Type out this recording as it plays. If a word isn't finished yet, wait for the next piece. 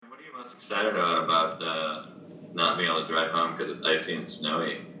most excited about not being able to drive home because it's icy and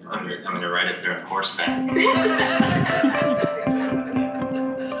snowy. I'm going to ride it there on horseback.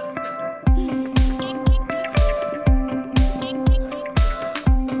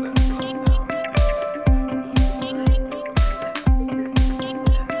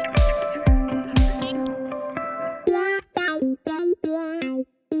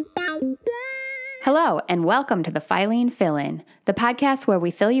 Hello, and welcome to the Filene Fill-In, the podcast where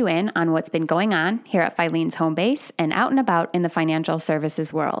we fill you in on what's been going on here at Filene's home base and out and about in the financial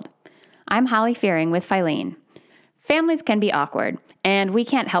services world. I'm Holly Fearing with Filene. Families can be awkward, and we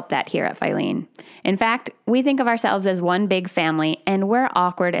can't help that here at Filene. In fact, we think of ourselves as one big family, and we're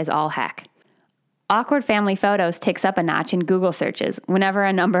awkward as all heck. Awkward family photos ticks up a notch in Google searches whenever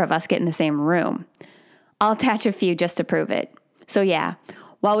a number of us get in the same room. I'll attach a few just to prove it. So yeah,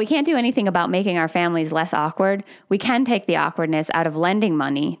 while we can't do anything about making our families less awkward, we can take the awkwardness out of lending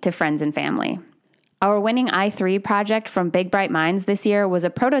money to friends and family. Our winning i3 project from Big Bright Minds this year was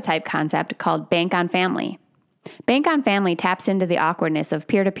a prototype concept called Bank on Family. Bank on Family taps into the awkwardness of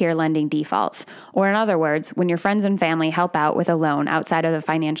peer-to-peer lending defaults, or in other words, when your friends and family help out with a loan outside of the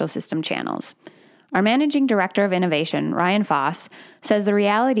financial system channels. Our managing director of innovation, Ryan Foss, says the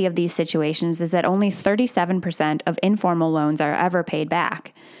reality of these situations is that only 37% of informal loans are ever paid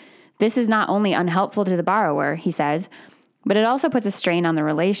back. This is not only unhelpful to the borrower, he says, but it also puts a strain on the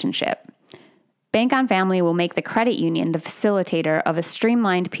relationship. Bank on Family will make the credit union the facilitator of a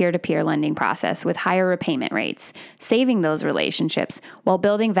streamlined peer-to-peer lending process with higher repayment rates, saving those relationships while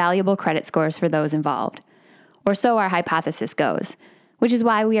building valuable credit scores for those involved. Or so our hypothesis goes, which is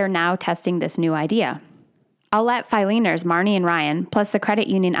why we are now testing this new idea. I'll let Fileners Marnie and Ryan, plus the credit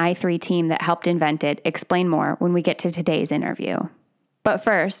union i3 team that helped invent it, explain more when we get to today's interview. But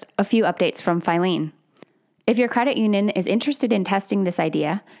first, a few updates from Filene. If your credit union is interested in testing this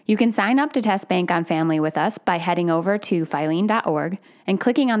idea, you can sign up to test Bank on Family with us by heading over to filene.org and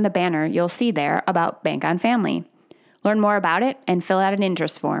clicking on the banner you'll see there about Bank on Family. Learn more about it and fill out an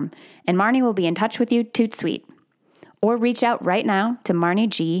interest form, and Marnie will be in touch with you toot sweet. Or reach out right now to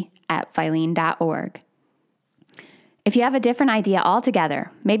marnieg@filene.org. If you have a different idea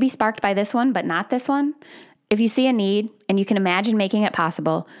altogether, maybe sparked by this one but not this one, if you see a need and you can imagine making it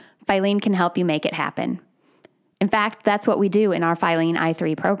possible, Filene can help you make it happen. In fact, that's what we do in our Filene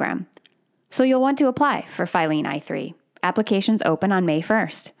i3 program. So you'll want to apply for Filene i3. Applications open on May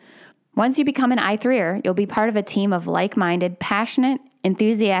 1st. Once you become an i3er, you'll be part of a team of like-minded, passionate,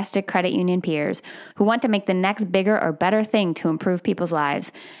 enthusiastic credit union peers who want to make the next bigger or better thing to improve people's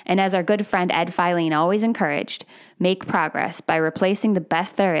lives. And as our good friend Ed Filene always encouraged, make progress by replacing the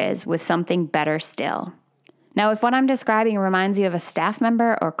best there is with something better still. Now, if what I'm describing reminds you of a staff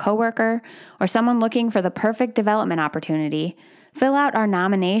member or coworker or someone looking for the perfect development opportunity, fill out our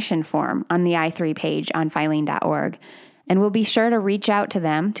nomination form on the i3 page on filene.org. And we'll be sure to reach out to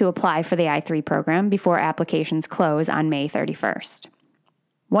them to apply for the i3 program before applications close on May 31st.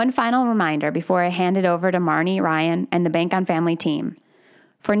 One final reminder before I hand it over to Marnie, Ryan, and the Bank on Family team.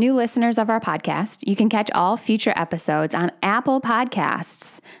 For new listeners of our podcast, you can catch all future episodes on Apple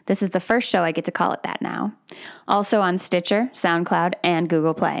Podcasts. This is the first show I get to call it that now. Also on Stitcher, SoundCloud, and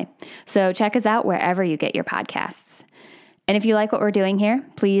Google Play. So check us out wherever you get your podcasts. And if you like what we're doing here,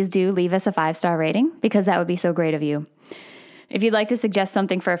 please do leave us a 5-star rating because that would be so great of you. If you'd like to suggest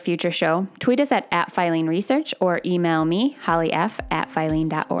something for a future show, tweet us at Filene Research or email me,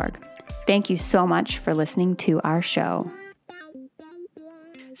 hollyf@filene.org. Thank you so much for listening to our show.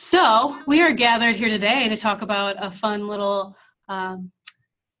 So we are gathered here today to talk about a fun little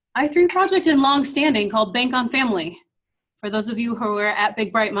i3 project in long-standing called Bank on Family. For those of you who were at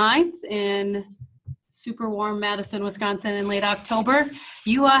Big Bright Minds in super warm Madison, Wisconsin in late October,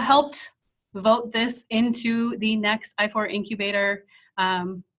 you helped vote this into the next i4 incubator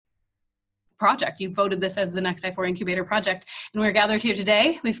project. You voted this as the next i4 incubator project. And we're gathered here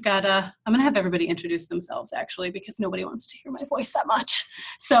today. We've got, I'm going to have everybody introduce themselves actually, because nobody wants to hear my voice that much.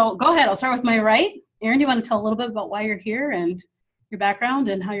 So go ahead. I'll start with my right. Aaron, do you want to tell a little bit about why you're here and your background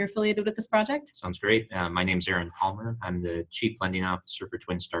and how you're affiliated with this project? Sounds great. My name's Aaron Palmer. I'm the Chief Lending Officer for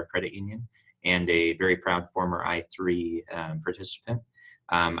Twin Star Credit Union and a very proud former i3 participant.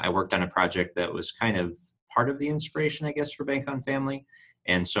 I worked on a project that was kind of part of the inspiration, I guess, for Bank on Family.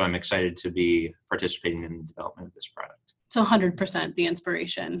 And so I'm excited to be participating in the development of this product. So 100% the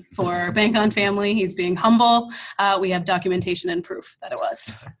inspiration for Bank on Family. He's being humble. We have documentation and proof that it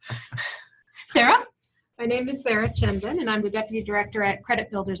was. Sarah? My name is Sarah Chenvin, and I'm the Deputy Director at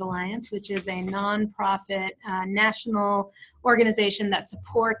Credit Builders Alliance, which is a nonprofit national organization that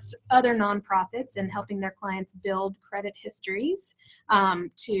supports other nonprofits in helping their clients build credit histories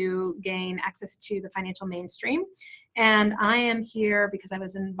to gain access to the financial mainstream. And I am here because I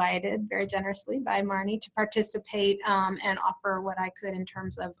was invited very generously by Marnie to participate and offer what I could in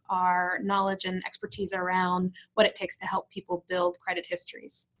terms of our knowledge and expertise around what it takes to help people build credit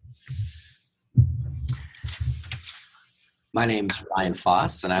histories. My name's Ryan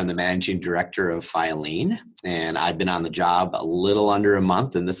Foss, and I'm the Managing Director of Filene. And I've been on the job a little under a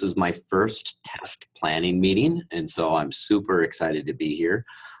month, and this is my first test planning meeting. And so I'm super excited to be here.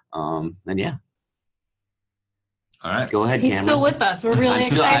 And yeah. All right. Go ahead, He's Cameron. still with us. We're really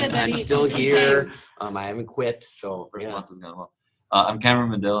excited that I'm he still came. here. I haven't quit. So First yeah. month is going well. I'm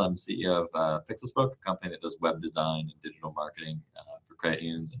Cameron Mandel. I'm CEO of Pixelspoke, a company that does web design and digital marketing for credit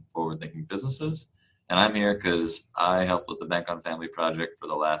unions and forward-thinking businesses. And I'm here because I helped with the Bank on Family project for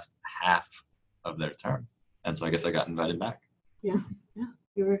the last half of their term. And so I guess I got invited back. Yeah.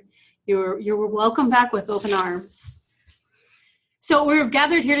 You were welcome back with open arms. So we're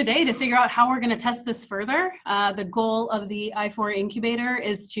gathered here today to figure out how we're going to test this further. The goal of the I4 incubator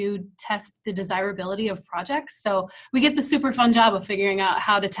is to test the desirability of projects. So we get the super fun job of figuring out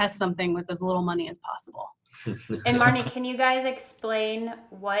how to test something with as little money as possible. And Marnie, can you guys explain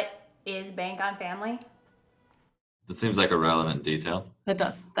what is Bank on Family? That seems like a relevant detail. That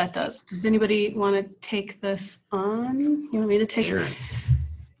does. Does anybody want to take this on? You want me to take it? Aaron.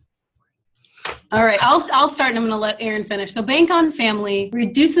 All right, I'll start and I'm going to let Aaron finish. So Bank on Family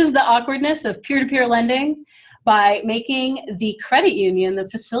reduces the awkwardness of peer-to-peer lending by making the credit union the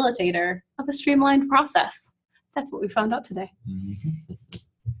facilitator of a streamlined process. That's what we found out today.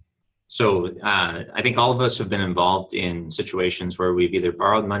 So I think all of us have been involved in situations where we've either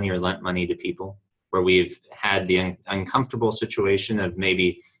borrowed money or lent money to people, where we've had the uncomfortable situation of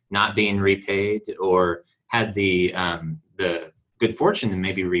maybe not being repaid, or had the good fortune to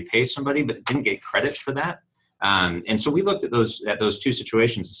maybe repay somebody, but didn't get credit for that. And so we looked at those two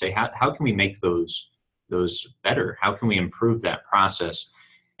situations and say, how can we make those better? How can we improve that process?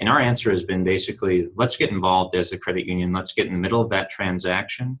 And our answer has been basically, let's get involved as a credit union. Let's get in the middle of that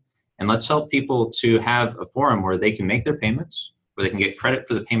transaction. And let's help people to have a forum where they can make their payments, where they can get credit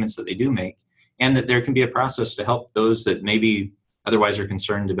for the payments that they do make, and that there can be a process to help those that maybe otherwise are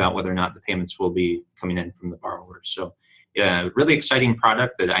concerned about whether or not the payments will be coming in from the borrower. So really exciting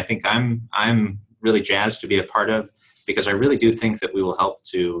product that I think I'm really jazzed to be a part of, because I really do think that we will help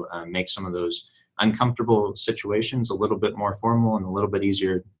to make some of those uncomfortable situations a little bit more formal and a little bit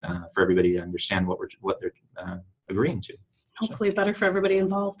easier for everybody to understand what they're agreeing to. Hopefully better for everybody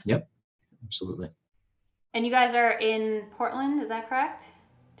involved. Yep, absolutely. And you guys are in Portland, is that correct,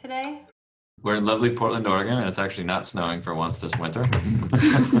 today? We're in lovely Portland, Oregon, and it's actually not snowing for once this winter.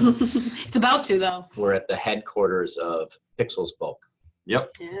 It's about to, though. We're at the headquarters of Pixelspoke.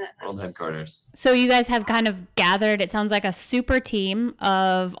 Yep, Yes. world headquarters. So you guys have kind of gathered, it sounds like a super team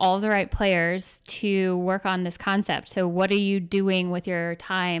of all the right players to work on this concept. So what are you doing with your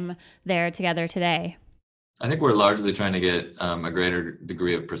time there together today? I think we're largely trying to get a greater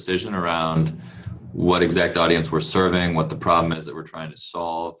degree of precision around what exact audience we're serving, what the problem is that we're trying to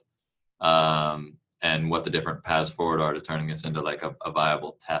solve, and what the different paths forward are to turning this into like a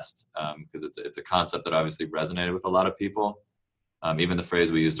viable test. Because it's a concept that obviously resonated with a lot of people. Even the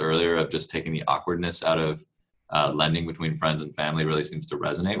phrase we used earlier of just taking the awkwardness out of lending between friends and family really seems to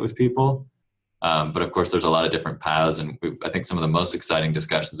resonate with people. But of course, there's a lot of different paths, and I think some of the most exciting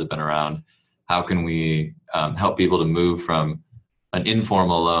discussions have been around how can we help people to move from an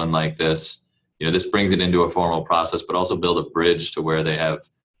informal loan like this. This brings it into a formal process, but also build a bridge to where they have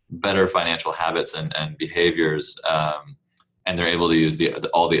better financial habits and behaviors, and they're able to use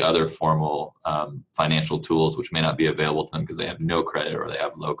all the other formal financial tools, which may not be available to them because they have no credit or they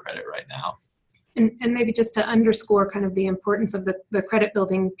have low credit right now. And maybe just to underscore kind of the importance of the credit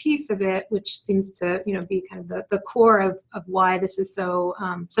building piece of it, which seems to be kind of the core of why this is so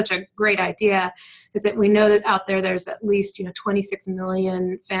such a great idea, is that we know that out there's at least 26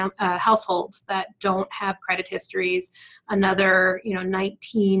 million households that don't have credit histories, another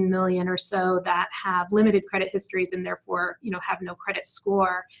 19 million or so that have limited credit histories and therefore have no credit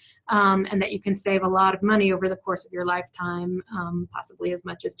score. And that you can save a lot of money over the course of your lifetime, possibly as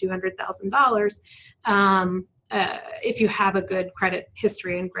much as $200,000, if you have a good credit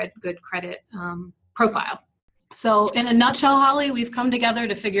history and good credit profile. So in a nutshell, Holly, we've come together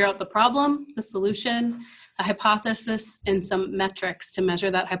to figure out the problem, the solution, a hypothesis, and some metrics to measure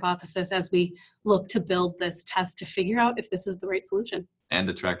that hypothesis as we look to build this test to figure out if this is the right solution. and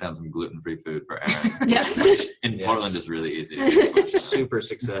to track down some gluten-free food for Aaron. Yes. Which in Yes. Portland is really easy to do. Super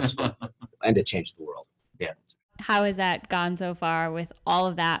successful. And to change the world. Yeah. How has that gone so far with all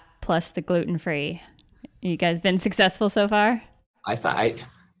of that plus the gluten-free? You guys been successful so far? I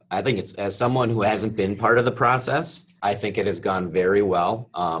think it's, as someone who hasn't been part of the process, I think it has gone very well.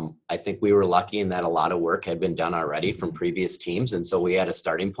 I think we were lucky in that a lot of work had been done already from previous teams. And so we had a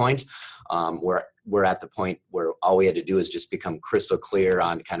starting point where we're at the point where all we had to do is just become crystal clear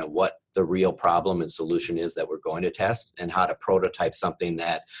on kind of what the real problem and solution is that we're going to test, and how to prototype something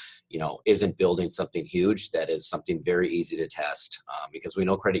that, you know, isn't building something huge, that is something very easy to test, because we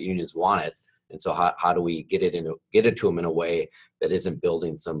know credit unions want it. And so how do we get it to them in a way that isn't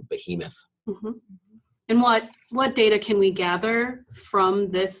building some behemoth? Mm-hmm. And what data can we gather from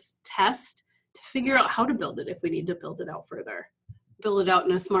this test to figure out how to build it if we need to build it out further? Build it out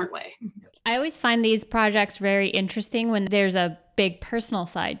in a smart way. I always find these projects very interesting when there's a big personal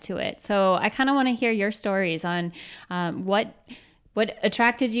side to it. So I kind of want to hear your stories on what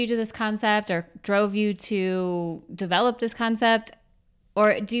attracted you to this concept, or drove you to develop this concept,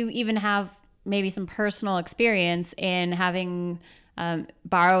 or do you even have maybe some personal experience in having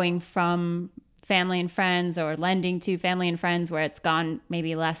borrowing from family and friends, or lending to family and friends where it's gone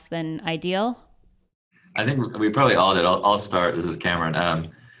maybe less than ideal? I think we probably all did. I'll start. This is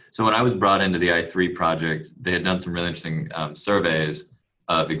Cameron. So when I was brought into the i3 project, they had done some really interesting surveys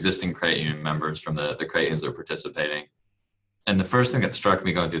of existing credit union members from the credit unions that were participating. And the first thing that struck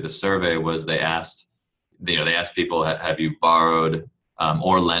me going through the survey was they asked people, have you borrowed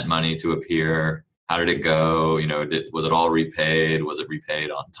or lent money to a peer? How did it go? Was it all repaid? Was it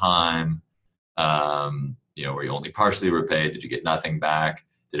repaid on time? Were you only partially repaid? Did you get nothing back?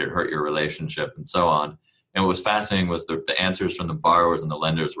 Did it hurt your relationship? And so on. And what was fascinating was the answers from the borrowers and the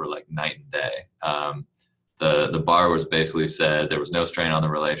lenders were like night and day. The borrowers basically said there was no strain on the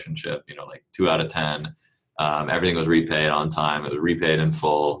relationship, like 2 out of 10. Everything was repaid on time. It was repaid in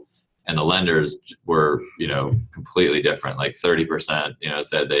full. And the lenders were, completely different. Like 30%,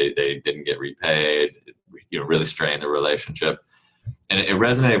 said they didn't get repaid, really strained the relationship. And it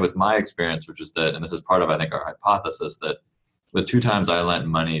resonated with my experience, which is that, and this is part of, I think, our hypothesis, that the 2 times I lent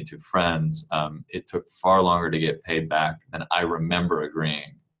money to friends, it took far longer to get paid back than I remember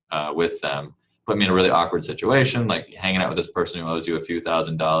agreeing with them. Put me in a really awkward situation, like hanging out with this person who owes you a few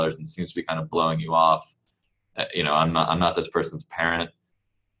 $1,000s and seems to be kind of blowing you off. I'm not this person's parent.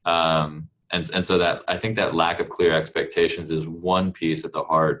 And so that, I think that lack of clear expectations is one piece at the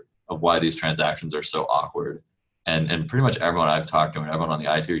heart of why these transactions are so awkward. And pretty much everyone I've talked to and everyone on the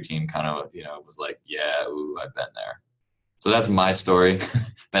i3 team kind of, was like, yeah, ooh, I've been there. So that's my story.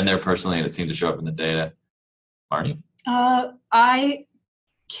 Been there personally, and it seemed to show up in the data. Marnie? I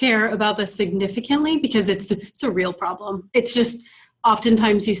care about this significantly because it's a real problem. It's just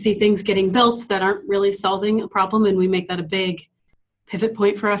oftentimes you see things getting built that aren't really solving a problem, and we make that a big pivot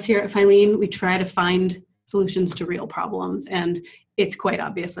point for us here at Filene. We try to find solutions to real problems, and it's quite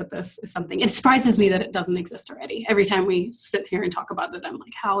obvious that this is something. It surprises me that it doesn't exist already. Every time we sit here and talk about it, I'm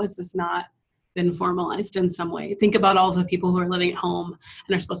like, how is this not been formalized in some way? Think about all the people who are living at home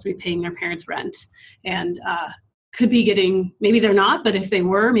and are supposed to be paying their parents' rent and could be getting, maybe they're not, but if they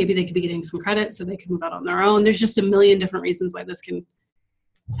were, maybe they could be getting some credit so they could move out on their own. There's just a million different reasons why this can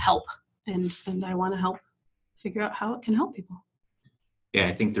help. And I want to help figure out how it can help people. Yeah,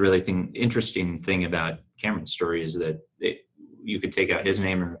 I think the really interesting thing about Cameron's story is that you could take out his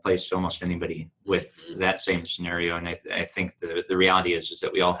name and replace almost anybody with that same scenario. And I think the reality is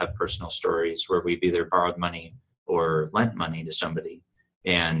that we all have personal stories where we've either borrowed money or lent money to somebody.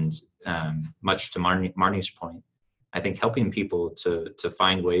 And much to Marnie's point, I think helping people to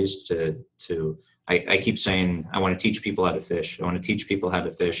find ways to I keep saying, I want to teach people how to fish. I want to teach people how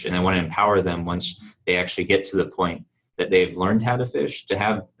to fish. And I want to empower them once they actually get to the point that they've learned how to fish, to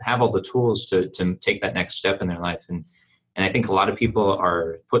have all the tools to take that next step in their life. And I think a lot of people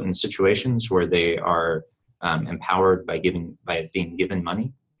are put in situations where they are empowered by being given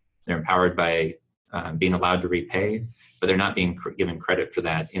money. They're empowered by being allowed to repay, but they're not being given credit for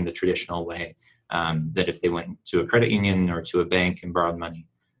that in the traditional way. That if they went to a credit union or to a bank and borrowed money,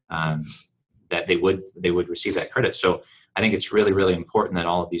 that they would receive that credit. So I think it's really, really important that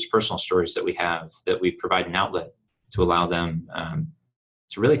all of these personal stories that we have, that we provide an outlet to allow them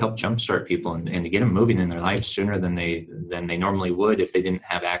to really help jumpstart people and to get them moving in their lives sooner than they normally would if they didn't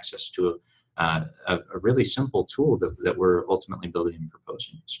have access to a really simple tool that we're ultimately building and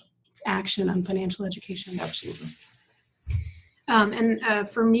proposing. So It's action on financial education. absolutely. And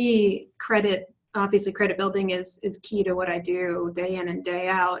for me, credit obviously credit building is key to what I do day in and day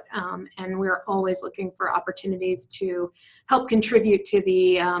out. And we're always looking for opportunities to help contribute to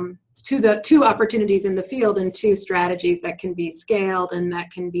the two opportunities in the field and two strategies that can be scaled and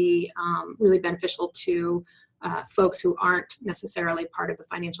that can be really beneficial to folks who aren't necessarily part of the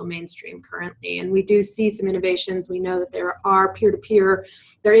financial mainstream currently. And we do see some innovations. We know that there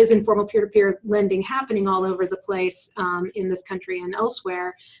is informal peer-to-peer lending happening all over the place in this country and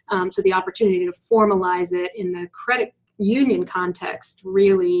elsewhere. So the opportunity to formalize it in the credit union context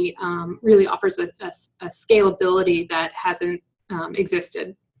really offers a scalability that hasn't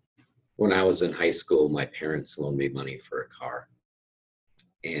existed. When I was in high school, my parents loaned me money for a car.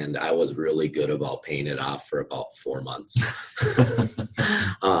 And I was really good about paying it off for about 4 months.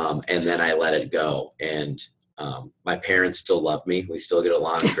 And then I let it go. And my parents still love me. We still get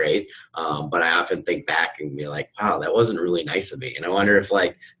along great. But I often think back and be like, wow, that wasn't really nice of me. And I wonder if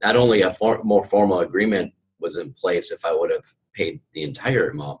not only a more formal agreement was in place if I would have paid the entire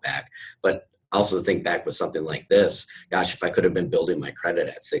amount back, but also think back with something like this, gosh, if I could have been building my credit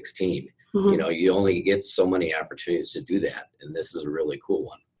at 16, you only get so many opportunities to do that. And this is a really cool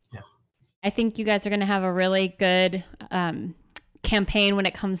one. Yeah. I think you guys are going to have a really good campaign when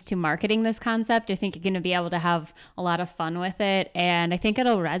it comes to marketing this concept. I think you're going to be able to have a lot of fun with it. And I think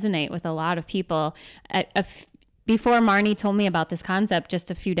it'll resonate with a lot of people. Before Marnie told me about this concept just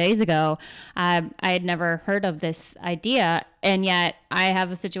a few days ago, I had never heard of this idea. And yet I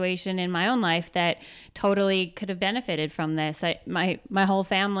have a situation in my own life that totally could have benefited from this. My whole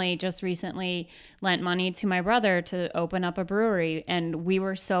family just recently lent money to my brother to open up a brewery. And we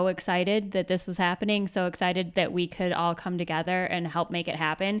were so excited that this was happening, so excited that we could all come together and help make it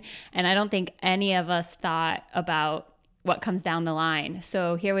happen. And I don't think any of us thought about what comes down the line.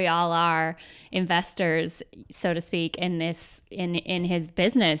 So here we all are, investors, so to speak, in his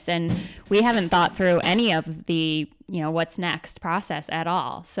business, and we haven't thought through any of the what's next process at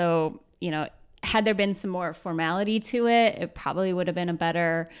all. So had there been some more formality to it, it probably would have been a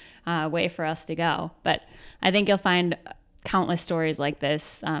better way for us to go. But I think you'll find countless stories like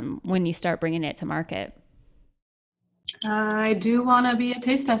this when you start bringing it to market. I do want to be a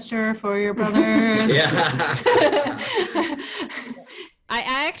taste tester for your brothers. Yeah. I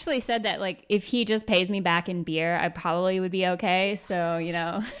actually said that, if he just pays me back in beer, I probably would be okay. So,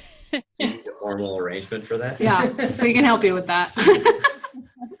 A formal arrangement for that? Yeah, we can help you with that.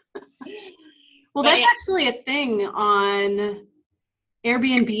 Well, that's actually a thing on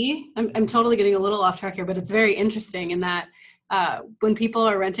Airbnb. I'm totally getting a little off track here, but it's very interesting in that when people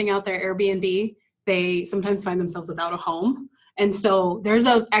are renting out their Airbnb, they sometimes find themselves without a home. And so there's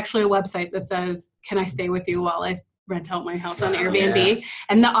actually a website that says, can I stay with you while I rent out my house on Airbnb? Yeah.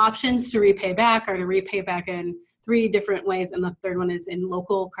 And the options to repay back are to repay back in 3 different ways. And the third one is in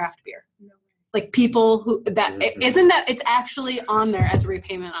local craft beer. People who it's actually on there as a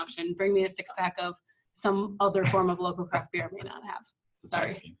repayment option. Bring me a 6-pack of some other form of local craft beer I may not have.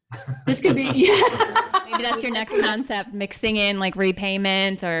 Sorry. This could be, Maybe that's your next concept, mixing in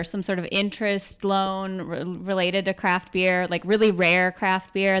repayment or some sort of interest loan related to craft beer, really rare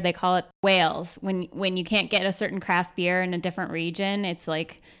craft beer. They call it whales. When you can't get a certain craft beer in a different region, it's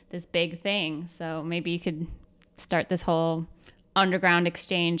this big thing. So maybe you could start this whole underground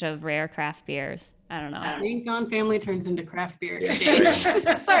exchange of rare craft beers. I don't know. Bank on Family turns into craft beer exchange.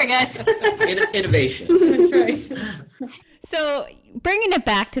 Sorry, guys. Innovation. That's right. So bringing it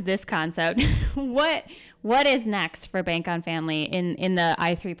back to this concept, what is next for Bank on Family in the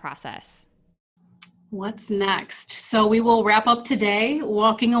I3 process? What's next? So we will wrap up today,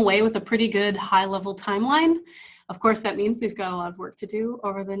 walking away with a pretty good high-level timeline. Of course, that means we've got a lot of work to do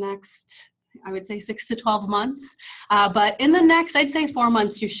over the next, I would say, 6 to 12 months. But in the next, I'd say 4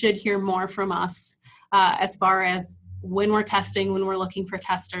 months, you should hear more from us as far as when we're testing, when we're looking for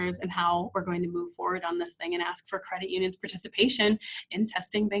testers, and how we're going to move forward on this thing and ask for credit unions' participation in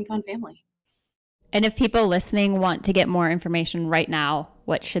testing Bank on Family. And if people listening want to get more information right now,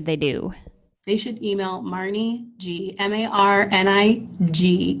 what should they do? They should email Marnie G, MarniGieg.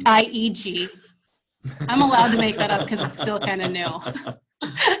 I'm allowed to make that up because it's still kind of new.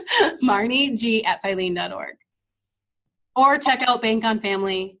 MarnieG@Filene.org. Or check out Bank on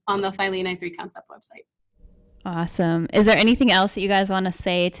Family on the Filene I3 Concept website. Awesome. Is there anything else that you guys want to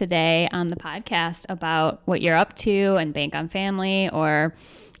say today on the podcast about what you're up to and Bank on Family, or,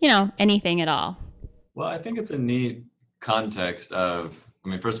 anything at all? Well, I think it's a neat context of,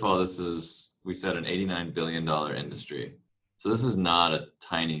 first of all, this is, we said, an $89 billion industry. So this is not a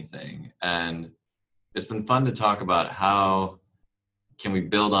tiny thing. And it's been fun to talk about how can we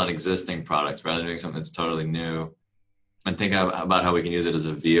build on existing products rather than doing something that's totally new. and think about how we can use it as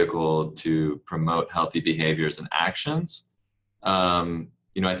a vehicle to promote healthy behaviors and actions.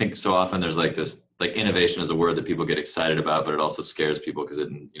 I think so often there's like this, like innovation is a word that people get excited about, but it also scares people because it,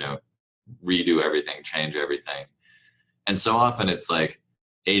 redo everything, change everything. And so often it's like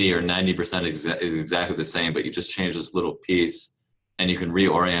 80 or 90% is exactly the same, but you just change this little piece and you can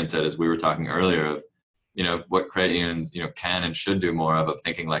reorient it, as we were talking earlier, of, what credit unions, can and should do more of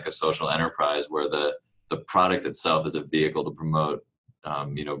thinking like a social enterprise where the product itself is a vehicle to promote,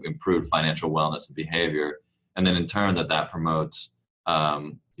 improved financial wellness and behavior. And then in turn that promotes,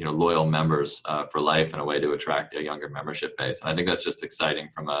 loyal members for life in a way to attract a younger membership base. And I think that's just exciting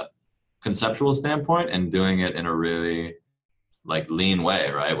from a conceptual standpoint, and doing it in a really like lean way,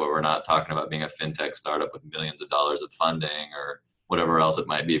 right? Where we're not talking about being a fintech startup with millions of dollars of funding or whatever else it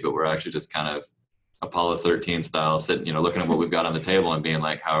might be, but we're actually just kind of Apollo 13 style sitting, looking at what we've got on the table and being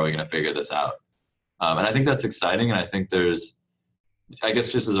like, how are we going to figure this out? And I think that's exciting. And I think I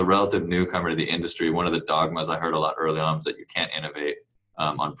guess just as a relative newcomer to the industry, one of the dogmas I heard a lot early on was that you can't innovate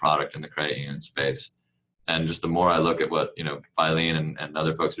on product in the credit union space. And just the more I look at what, Filene and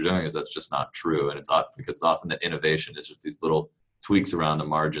other folks are doing, is that's just not true. And it's because often the innovation is just these little tweaks around the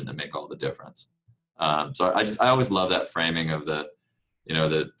margin that make all the difference. So I always love that framing of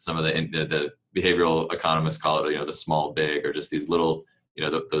some of the behavioral economists call it, the small big, or just these little,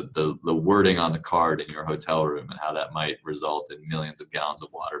 the wording on the card in your hotel room and how that might result in millions of gallons of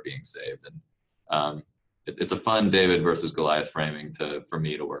water being saved. And it's a fun David versus Goliath framing for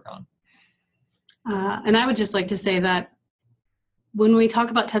me to work on. And I would just like to say that when we talk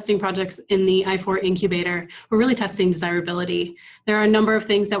about testing projects in the I4 incubator, we're really testing desirability. There are a number of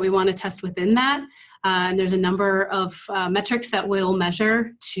things that we want to test within that. And there's a number of metrics that we'll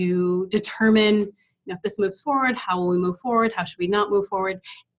measure to determine if this moves forward, how will we move forward? How should we not move forward?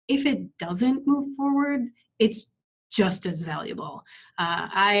 If it doesn't move forward, it's just as valuable.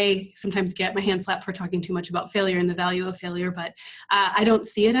 I sometimes get my hand slapped for talking too much about failure and the value of failure, but I don't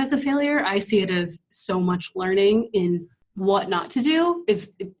see it as a failure. I see it as so much learning in what not to do.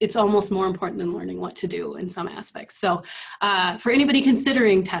 It's almost more important than learning what to do in some aspects. So for anybody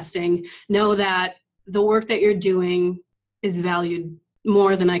considering testing, know that the work that you're doing is valued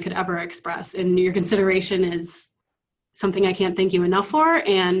more than I could ever express. And your consideration is something I can't thank you enough for.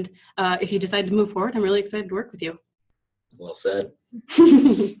 And if you decide to move forward, I'm really excited to work with you. Well said.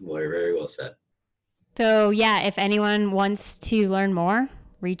 Very, very well said. So yeah, if anyone wants to learn more,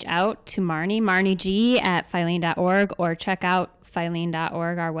 reach out to Marnie G at filene.org, or check out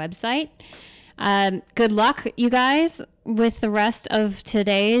filene.org, our website. Good luck, you guys, with the rest of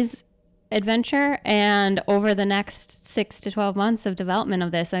today's adventure and over the next 6 to 12 months of development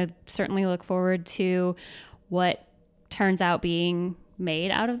of this. I certainly look forward to what turns out being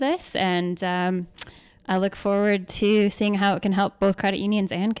made out of this, and I look forward to seeing how it can help both credit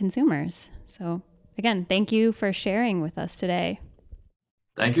unions and consumers. So again, thank you for sharing with us today.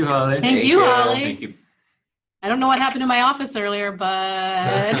 Thank you, Holly. Thank you, Holly. Thank you. I don't know what happened in my office earlier,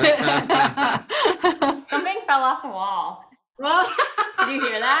 but Something fell off the wall. well, Did you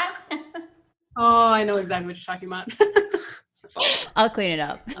hear that? oh, I know exactly what you're talking about. I'll clean it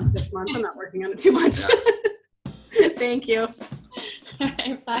up. 6 months. I'm not working on it too much. Thank you.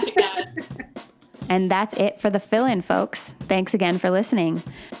 Bye, guys. And that's it for the fill-in, folks. Thanks again for listening.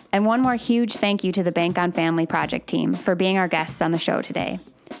 And one more huge thank you to the Bank on Family project team for being our guests on the show today.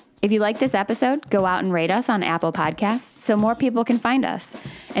 If you like this episode, go out and rate us on Apple Podcasts so more people can find us.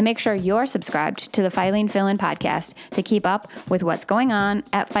 And make sure you're subscribed to the Filene Fill-In podcast to keep up with what's going on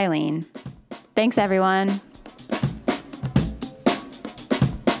at Filene. Thanks, everyone.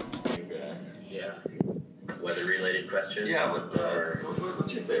 Yeah. Weather-related question? Yeah,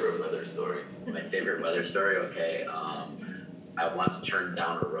 what's your favorite weather story? My favorite weather story? Okay. I once turned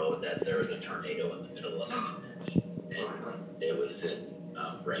down a road that there was a tornado in the middle of it. And it was in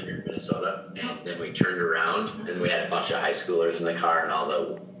Brainerd, Minnesota. And then we turned around and we had a bunch of high schoolers in the car, and all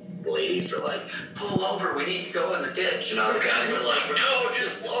the ladies were like, pull over, we need to go in the ditch. And all the guys were like, no,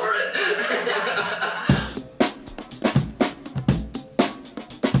 just floor it.